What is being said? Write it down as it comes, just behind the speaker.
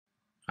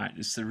Alright,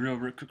 just a real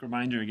quick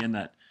reminder again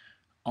that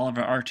all of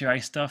our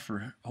RtI stuff,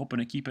 we're hoping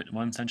to keep it in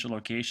one central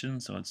location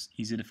so it's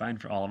easy to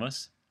find for all of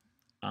us.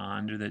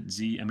 Under the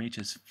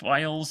ZMHS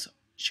Files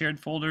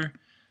shared folder,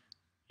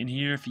 in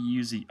here if you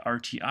use the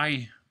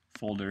RtI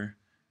folder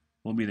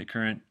will be the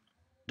current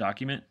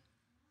document.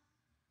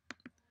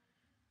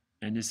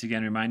 And just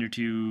again, a reminder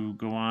to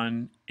go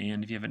on,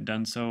 and if you haven't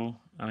done so,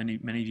 many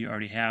of you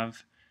already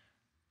have,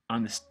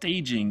 on the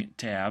Staging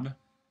tab,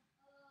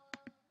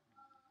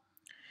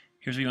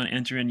 here's where you want to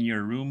enter in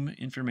your room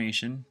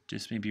information,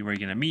 just maybe where you're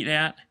going to meet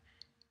at,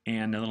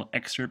 and a little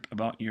excerpt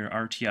about your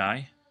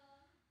RtI.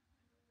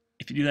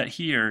 If you do that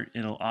here,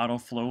 it'll auto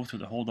flow through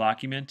the whole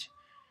document.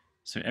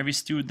 So every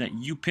student that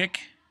you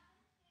pick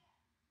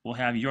will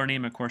have your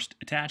name, of course,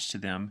 attached to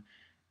them,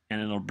 and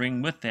it'll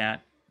bring with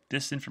that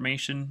this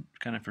information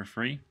kind of for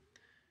free.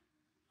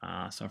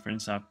 So for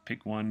instance, I'll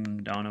pick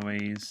one down a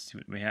ways, see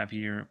what we have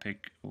here,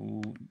 pick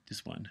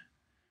this one.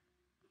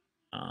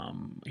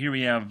 Here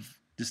we have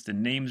just the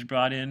names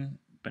brought in,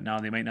 but now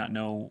they might not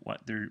know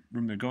what their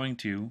room they're going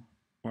to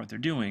or what they're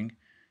doing.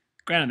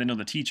 Granted, they know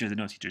the teacher, they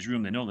know the teacher's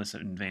room, they know this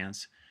in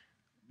advance,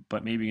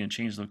 but maybe you're going to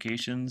change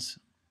locations.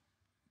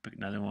 Pick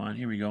another one,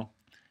 here we go.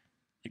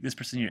 Like this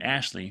person here,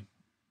 Ashley,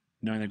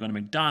 knowing they're going to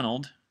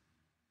McDonald,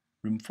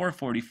 room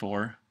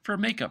 444, for a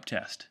makeup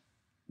test.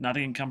 Now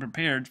they can come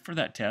prepared for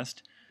that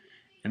test,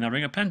 and they'll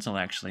bring a pencil,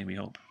 actually, we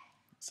hope.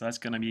 So that's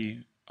going to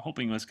be,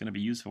 hoping what's going to be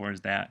used for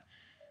is that.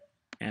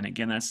 And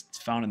again, that's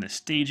found in the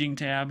Staging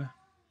tab,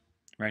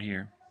 right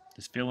here.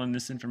 Just fill in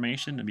this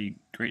information. It'll be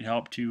great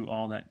help to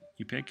all that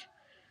you pick.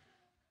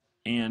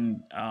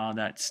 And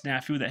that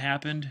snafu that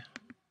happened,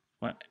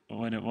 what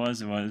it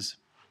was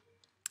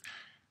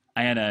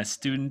I had a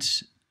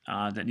student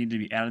that needed to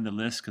be added to the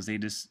list because they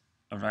just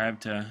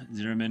arrived to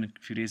Zimmerman a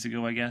few days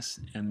ago, I guess,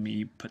 and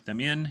we put them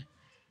in,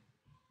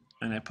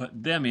 and I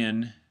put them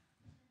in.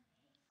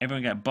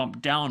 Everyone got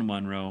bumped down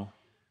one row.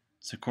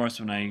 So of course,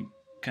 when I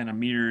kind of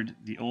mirrored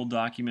the old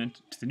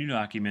document to the new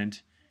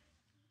document,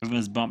 everyone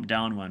was bumped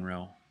down one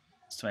row.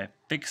 So I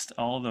fixed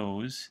all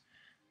those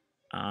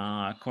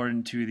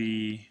according to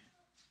the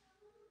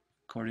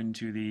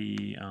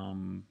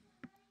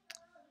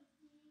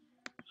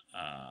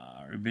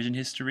revision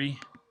history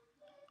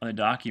of the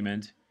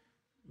document.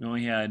 We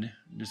only had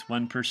just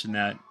one person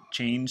that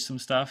changed some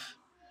stuff,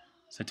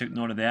 so I took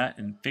note of that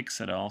and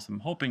fixed it all. So I'm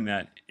hoping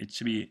that it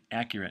should be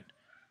accurate,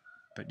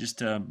 but just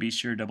to be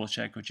sure, double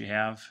check what you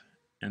have,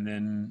 and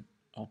then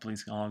hopefully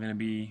it's all going to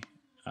be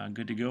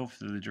good to go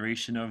for the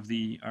duration of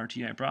the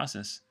RtI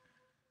process.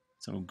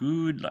 So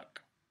good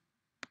luck.